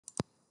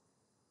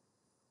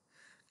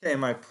Okay, in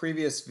my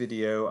previous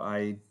video,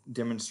 I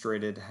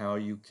demonstrated how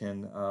you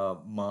can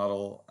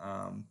model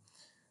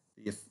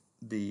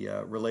the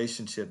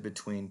relationship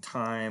between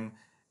time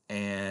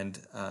and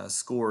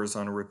scores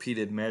on a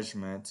repeated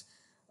measurement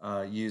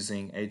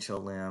using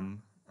HLM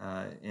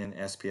in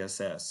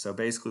SPSS. So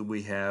basically,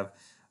 we have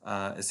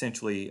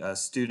essentially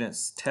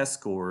students' test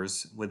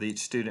scores with each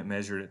student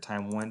measured at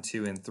time 1,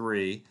 2, and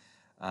 3.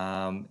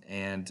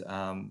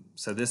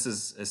 So this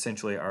is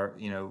essentially our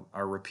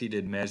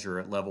repeated measure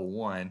at level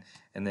 1,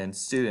 and then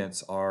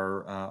students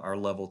are our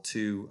level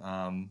 2,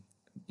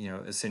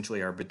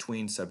 essentially our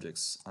between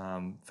subjects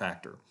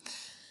factor.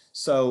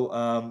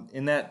 So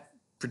in that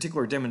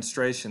particular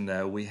demonstration,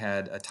 though, we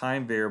had a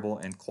time variable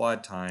and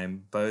quad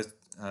time both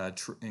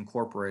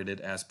incorporated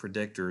as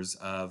predictors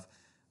of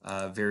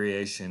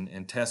variation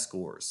in test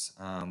scores.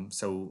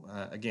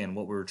 Again,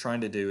 what we were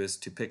trying to do is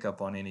to pick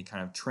up on any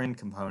kind of trend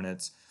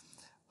components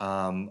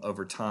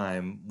over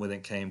time when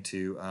it came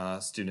to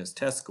students'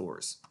 test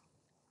scores.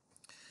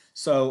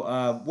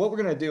 So what we're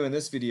going to do in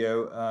this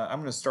video, I'm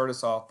going to start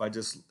us off by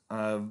just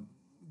kind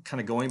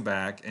of going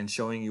back and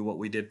showing you what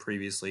we did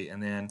previously,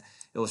 and then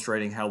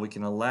illustrating how we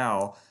can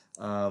allow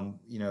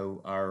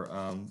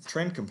our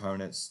trend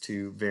components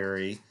to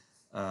vary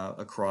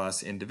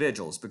across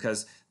individuals.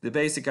 Because the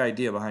basic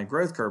idea behind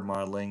growth curve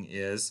modeling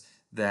is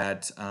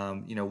that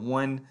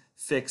one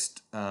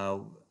fixed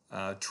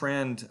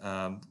trend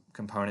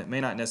component may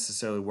not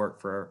necessarily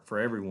work for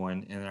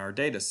everyone in our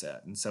data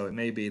set, and so it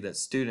may be that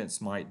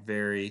students might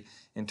vary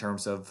in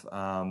terms of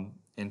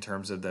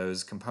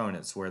those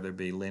components, whether it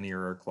be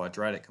linear or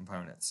quadratic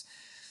components.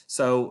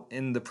 So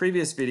in the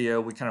previous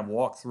video, we kind of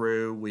walked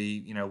through.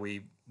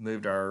 We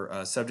moved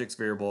our subjects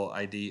variable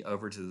ID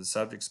over to the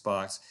subjects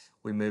box.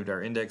 We moved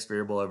our index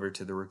variable over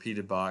to the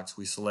repeated box.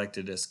 We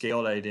selected a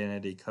scaled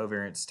identity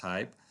covariance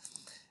type,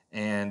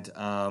 and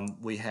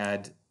we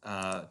had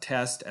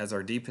test as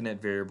our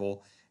dependent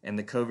variable, and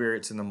the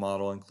covariates in the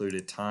model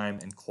included time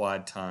and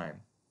quad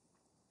time.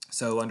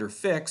 So under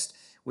fixed,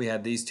 we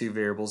had these two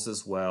variables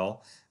as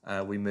well.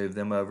 We moved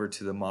them over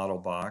to the model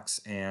box,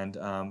 and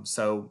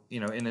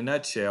in a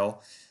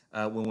nutshell,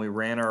 when we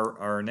ran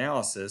our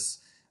analysis,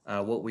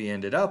 what we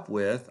ended up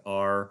with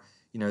are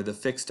the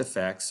fixed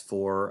effects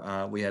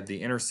for, we had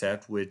the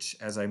intercept, which,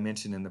 as I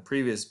mentioned in the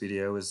previous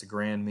video, is the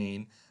grand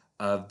mean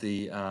of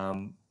the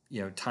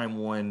time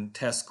 1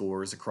 test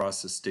scores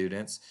across the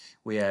students.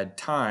 We had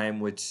time,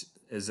 which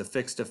is a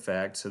fixed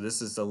effect, so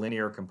this is the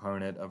linear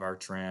component of our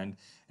trend,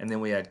 and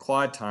then we had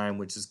quad time,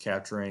 which is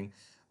capturing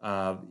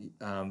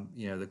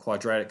the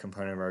quadratic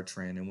component of our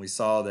trend, and we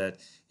saw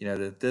that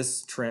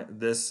this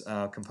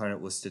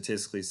component was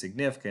statistically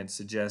significant,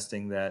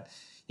 suggesting that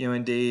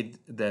indeed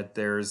that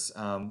there's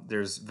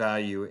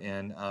value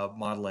in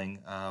modeling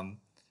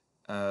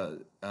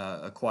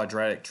a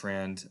quadratic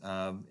trend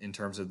in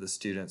terms of the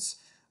students'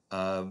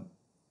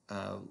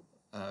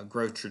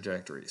 growth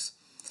trajectories.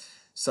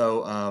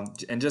 So,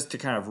 and just to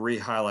kind of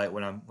re-highlight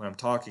what I'm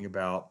talking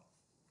about,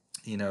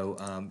 in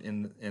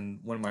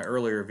one of my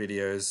earlier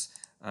videos,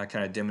 I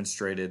kind of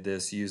demonstrated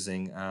this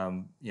using,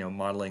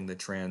 modeling the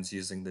trends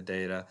using the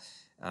data.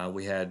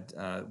 We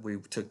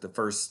took the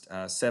first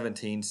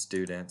 17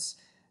 students,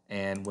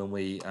 and when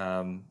we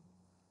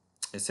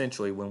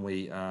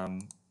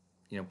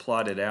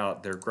plotted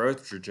out their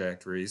growth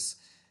trajectories,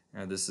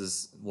 this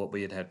is what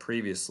we had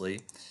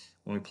previously.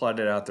 When we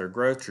plotted out their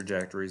growth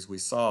trajectories, we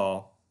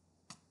saw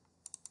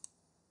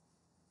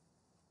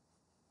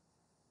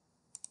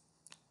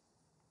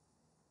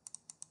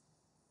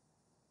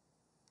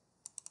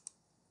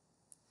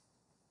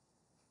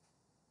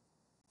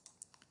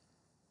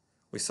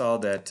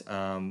that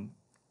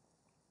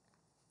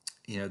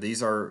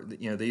these are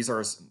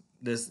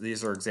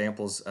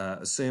examples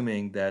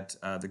assuming that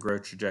the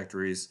growth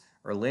trajectories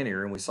are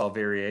linear, and we saw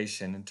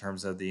variation in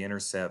terms of the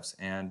intercepts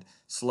and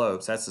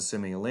slopes. That's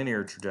assuming a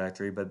linear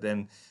trajectory. But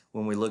then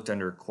when we looked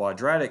under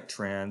quadratic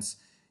trends,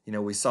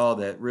 we saw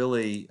that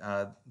really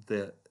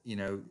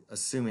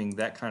assuming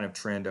that kind of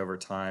trend over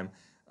time,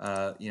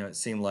 it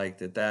seemed like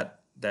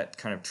that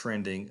kind of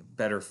trending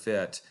better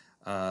fit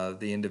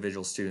the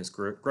individual students'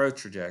 growth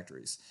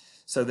trajectories.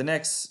 So the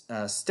next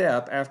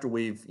step after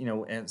we've,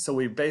 and so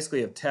we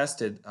basically have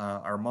tested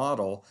our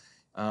model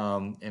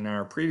in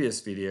our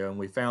previous video, and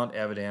we found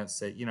evidence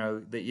that,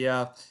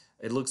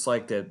 it looks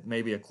like that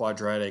maybe a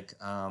quadratic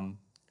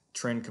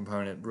trend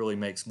component really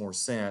makes more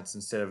sense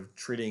instead of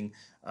treating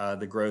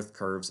the growth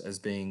curves as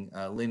being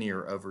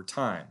linear over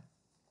time.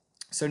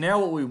 So now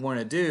what we want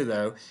to do,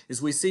 though,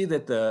 is we see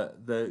that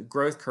the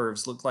growth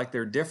curves look like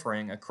they're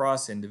differing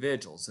across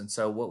individuals. And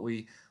so what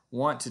we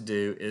want to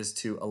do is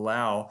to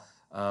allow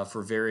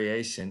for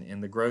variation in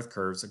the growth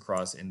curves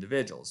across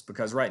individuals.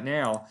 Because right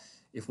now,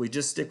 if we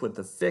just stick with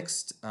the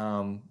fixed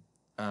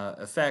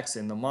effects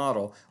in the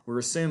model, we're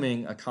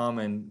assuming a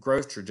common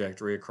growth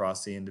trajectory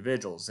across the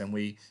individuals. And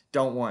we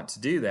don't want to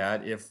do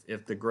that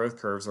if the growth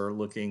curves are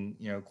looking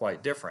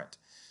quite different.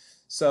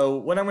 So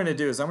what I'm going to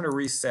do is I'm going to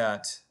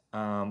reset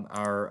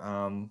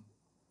our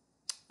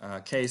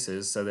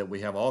cases so that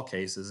we have all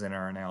cases in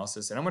our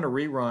analysis, and I'm going to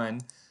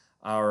rerun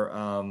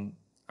our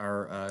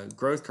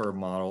growth curve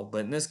model, but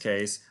in this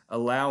case,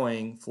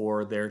 allowing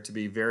for there to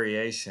be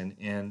variation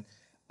in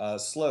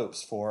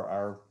slopes for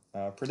our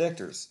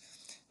predictors.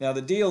 Now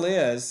the deal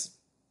is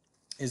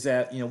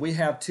that we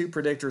have two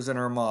predictors in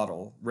our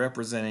model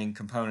representing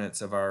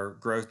components of our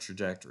growth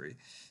trajectory.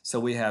 So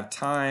we have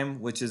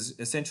time, which is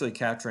essentially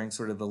capturing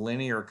sort of the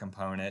linear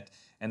component,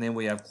 and then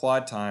we have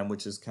quad time,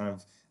 which is kind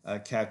of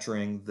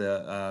capturing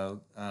the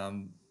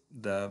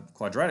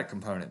quadratic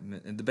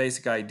component. And the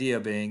basic idea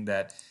being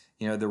that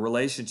the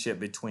relationship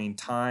between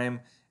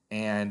time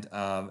and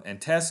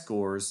test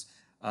scores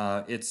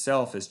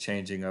itself is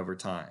changing over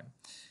time.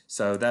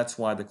 So that's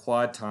why the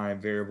quad time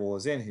variable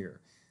is in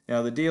here.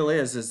 Now the deal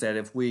is that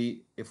if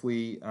we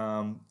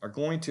are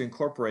going to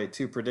incorporate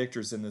two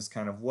predictors in this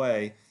kind of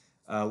way,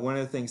 one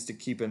of the things to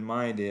keep in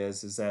mind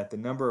is that the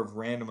number of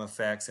random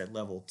effects at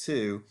level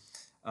 2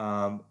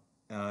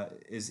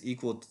 is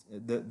equal to,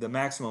 the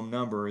maximum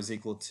number is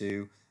equal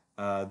to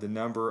the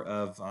number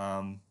of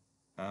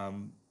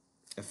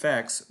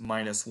effects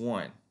minus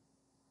 1.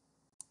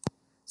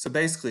 So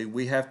basically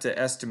we have to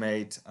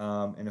estimate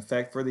an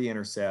effect for the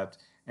intercept,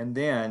 and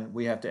then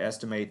we have to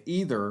estimate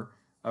either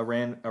a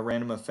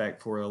random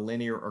effect for a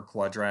linear or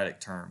quadratic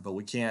term, but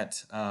we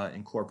can't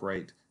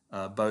incorporate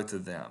both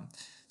of them.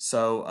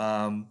 So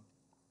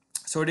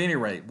at any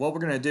rate, what we're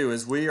going to do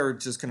is we are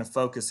just going to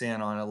focus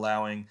in on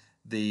allowing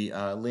the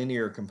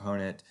linear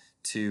component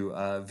to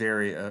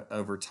vary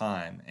over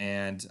time,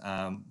 and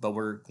but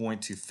we're going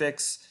to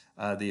fix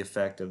the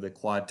effect of the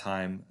quad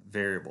time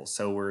variable.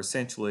 So we're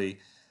essentially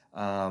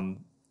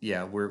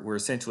we're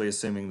essentially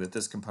assuming that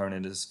this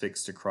component is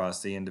fixed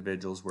across the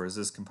individuals, whereas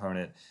this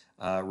component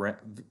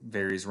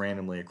varies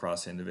randomly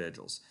across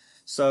individuals.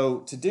 So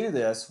to do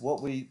this,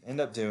 what we end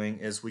up doing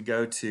is we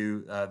go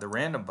to the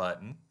random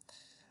button,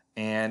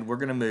 and we're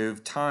going to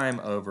move time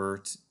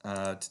over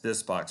to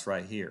this box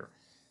right here.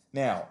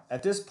 Now,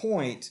 at this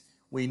point,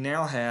 we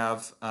now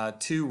have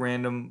two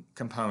random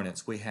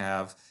components. We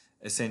have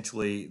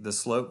essentially the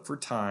slope for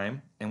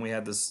time, and we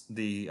have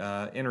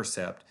the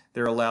intercept.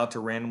 They're allowed to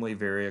randomly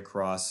vary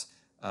across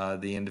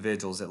the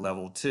individuals at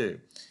level 2.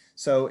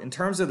 So in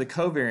terms of the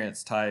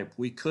covariance type,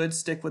 we could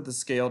stick with the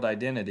scaled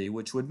identity,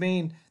 which would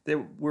mean that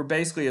we're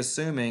basically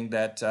assuming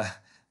that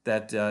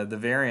the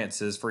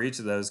variances for each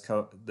of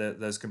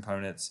those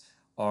components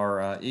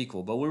are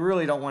equal. But we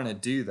really don't want to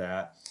do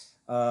that.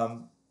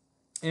 And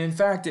in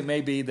fact, it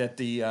may be that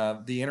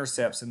the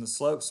intercepts and the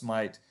slopes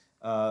might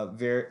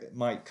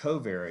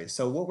covary.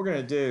 So what we're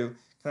going to do,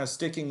 kind of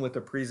sticking with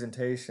the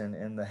presentation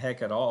in the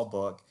Heck et al.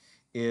 Book,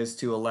 is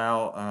to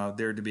allow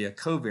there to be a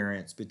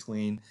covariance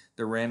between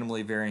the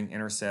randomly varying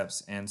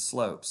intercepts and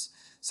slopes.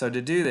 So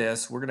to do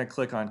this, we're going to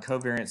click on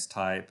covariance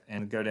type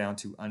and go down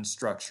to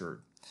unstructured.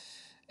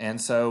 And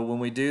so when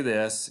we do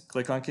this,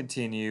 click on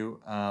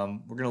continue.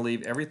 We're going to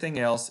leave everything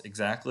else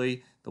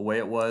exactly the way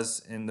it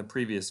was in the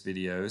previous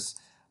videos.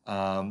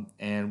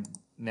 And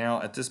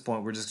now at this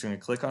point, we're just going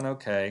to click on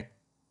OK.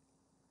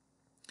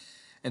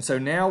 And so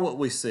now what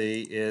we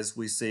see is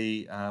we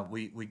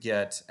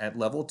get at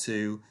level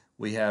 2,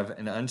 we have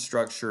an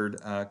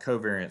unstructured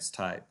covariance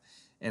type.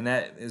 And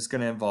that is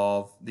going to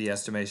involve the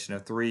estimation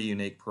of 3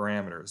 unique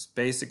parameters.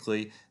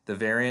 Basically, the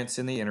variance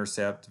in the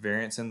intercept,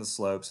 variance in the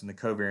slopes, and the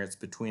covariance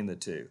between the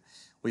two.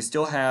 We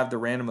still have the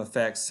random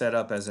effects set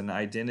up as an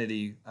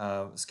identity,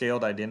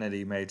 scaled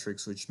identity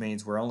matrix, which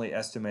means we're only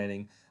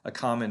estimating a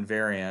common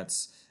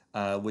variance,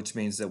 which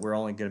means that we're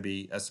only going to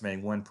be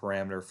estimating one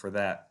parameter for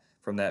that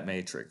from that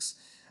matrix.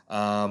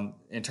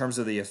 In terms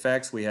of the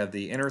effects, we have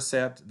the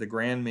intercept, the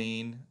grand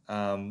mean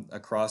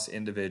across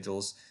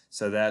individuals.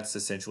 So that's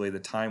essentially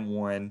the time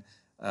 1,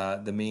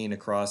 the mean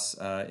across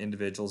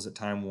individuals at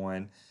time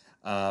 1.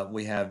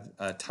 We have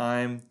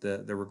time,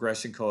 the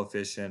regression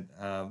coefficient,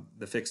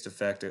 the fixed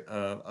effect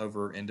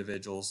over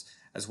individuals,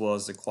 as well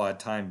as the quad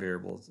time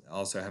variable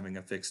also having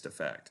a fixed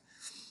effect.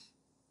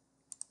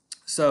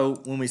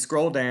 So when we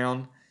scroll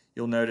down,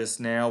 you'll notice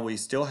now we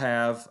still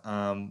have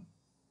our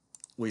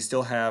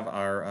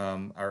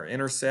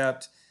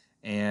intercept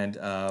and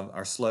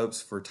our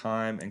slopes for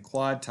time and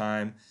quad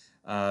time.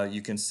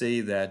 You can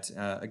see that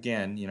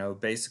again,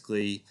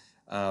 basically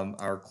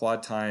our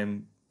quad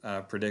time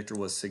predictor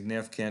was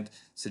significant,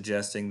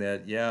 suggesting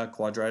that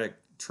quadratic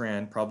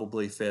trend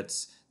probably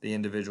fits the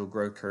individual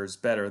growth curves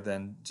better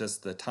than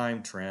just the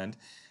time trend.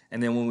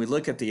 And then when we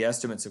look at the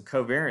estimates of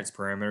covariance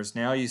parameters,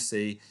 now you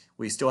see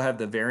we still have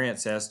the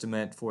variance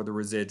estimate for the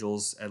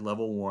residuals at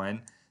level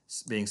 1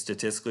 being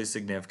statistically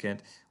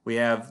significant. We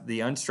have the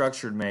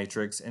unstructured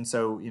matrix, and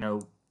so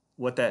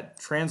what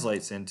that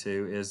translates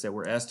into is that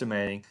we're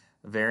estimating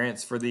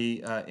variance for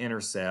the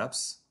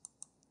intercepts,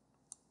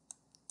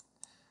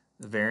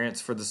 the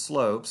variance for the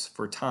slopes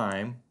for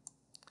time,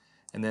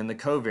 and then the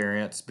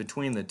covariance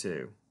between the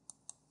two.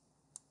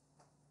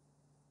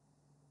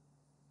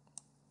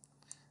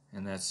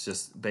 And that's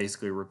just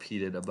basically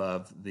repeated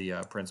above the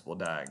principal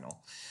diagonal.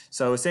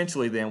 So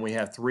essentially then we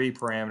have 3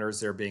 parameters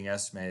that are being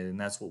estimated, and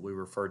that's what we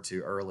referred to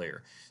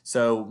earlier.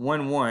 So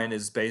 1, 1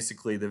 is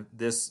basically the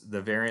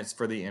variance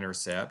for the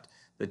intercept.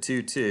 the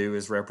 2, 2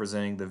 is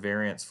representing the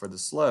variance for the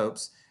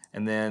slopes,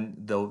 and then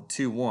the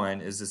 2,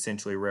 1 is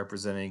essentially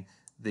representing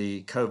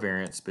the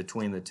covariance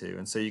between the two.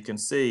 And so you can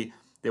see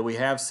that we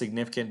have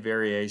significant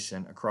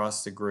variation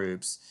across the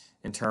groups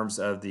in terms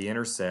of the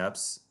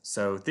intercepts.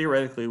 So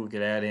theoretically, we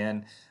could add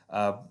in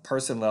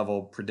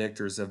person-level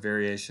predictors of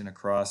variation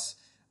across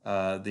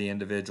the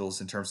individuals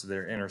in terms of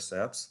their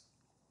intercepts.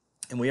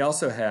 And we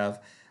also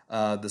have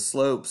the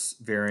slopes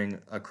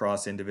varying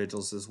across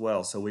individuals as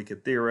well. So we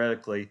could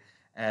theoretically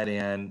add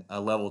in a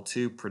level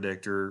 2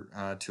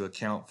 predictor to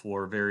account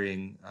for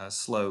varying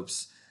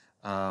slopes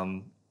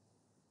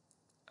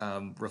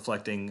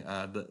reflecting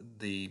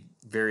the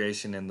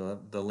variation in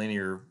the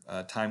linear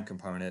time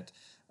component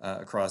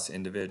across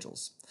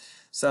individuals.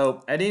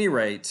 So at any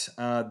rate,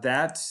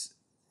 that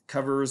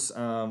covers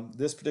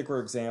this particular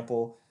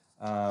example.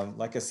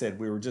 Like I said,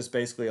 we were just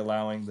basically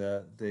allowing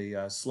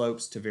the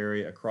slopes to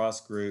vary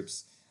across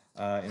groups.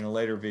 In a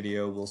later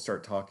video, we'll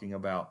start talking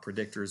about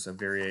predictors of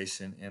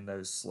variation in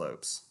those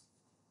slopes.